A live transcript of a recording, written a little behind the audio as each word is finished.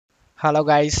Hello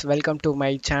guys, welcome to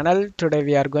my channel. Today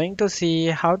we are going to see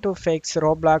how to fix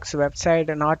Roblox website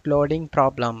not loading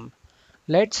problem.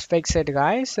 Let's fix it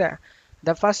guys.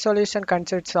 The first solution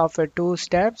consists of two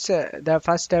steps. The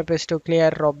first step is to clear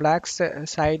Roblox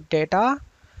site data.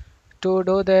 To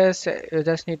do this, you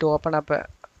just need to open up a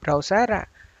browser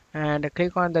and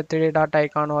click on the three dot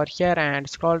icon over here and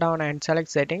scroll down and select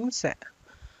settings.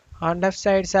 On left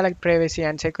side select privacy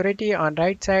and security. On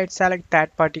right side select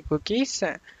third party cookies.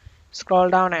 Scroll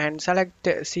down and select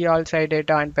see all site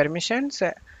data and permissions.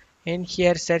 In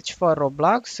here search for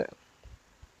Roblox.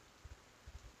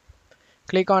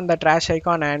 Click on the trash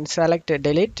icon and select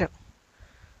delete.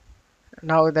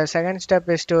 Now the second step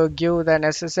is to give the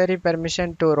necessary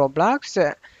permission to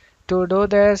Roblox. To do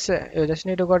this, you just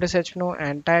need to go to search menu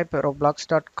and type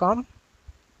roblox.com.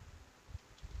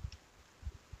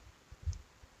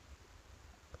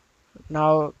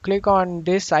 Now click on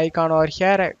this icon over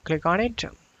here, click on it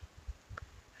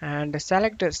and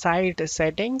select site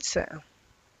settings.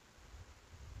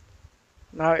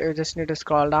 Now you just need to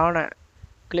scroll down,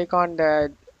 click on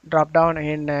the drop down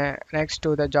in next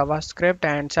to the JavaScript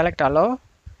and select allow,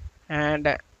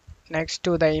 and next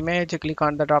to the image click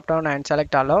on the drop down and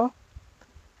select allow,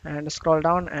 and scroll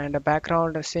down and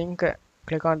background sync,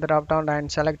 click on the drop down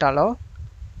and select allow.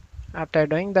 After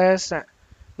doing this,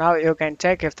 now you can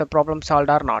check if the problem solved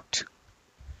or not.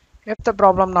 If the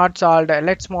problem not solved,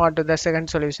 let's move on to the second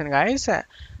solution guys.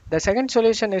 The second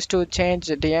solution is to change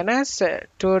DNS.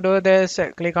 To do this,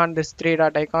 click on this three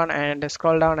dot icon and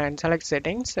scroll down and select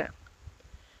settings.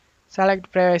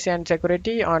 Select privacy and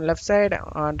security on left side.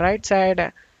 On right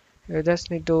side, you just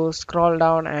need to scroll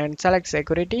down and select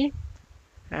security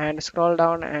and scroll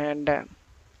down and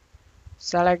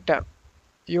select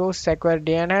use secure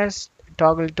DNS,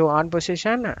 toggle to on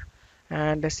position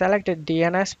and select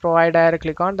DNS provider.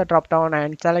 Click on the drop down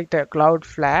and select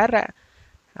Cloudflare.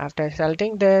 After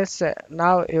selecting this,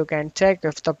 now you can check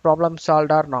if the problem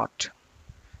solved or not.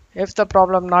 If the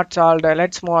problem not solved,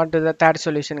 let's move on to the third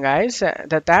solution guys.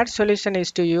 The third solution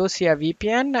is to use a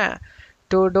VPN.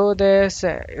 To do this,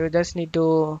 you just need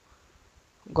to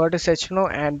go to search menu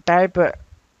and type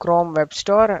Chrome Web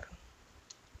Store.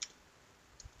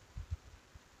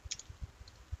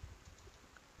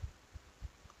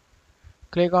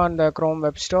 Click on the Chrome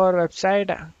Web Store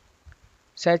website,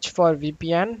 search for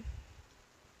VPN.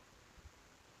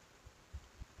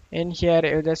 In here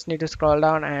you just need to scroll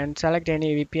down and select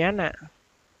any VPN.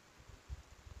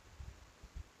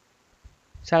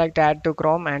 Select add to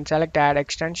Chrome and select add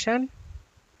extension.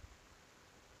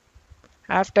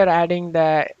 After adding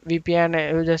the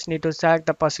VPN, you just need to select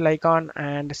the puzzle icon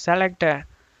and select the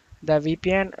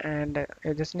VPN, and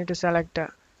you just need to select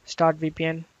start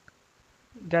VPN.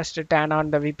 Just turn on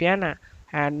the VPN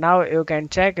and now you can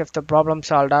check if the problem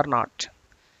solved or not.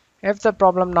 If the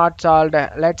problem not solved,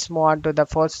 let's move on to the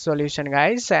fourth solution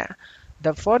guys.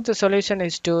 The fourth solution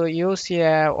is to use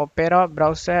a Opera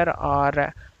browser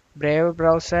or Brave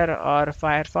browser or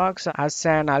Firefox as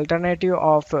an alternative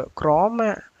of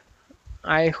Chrome.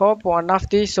 I hope one of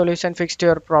these solutions fixed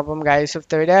your problem guys. If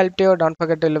the video helped you, don't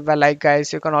forget to leave a like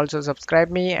guys. You can also subscribe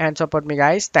me and support me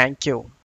guys. Thank you.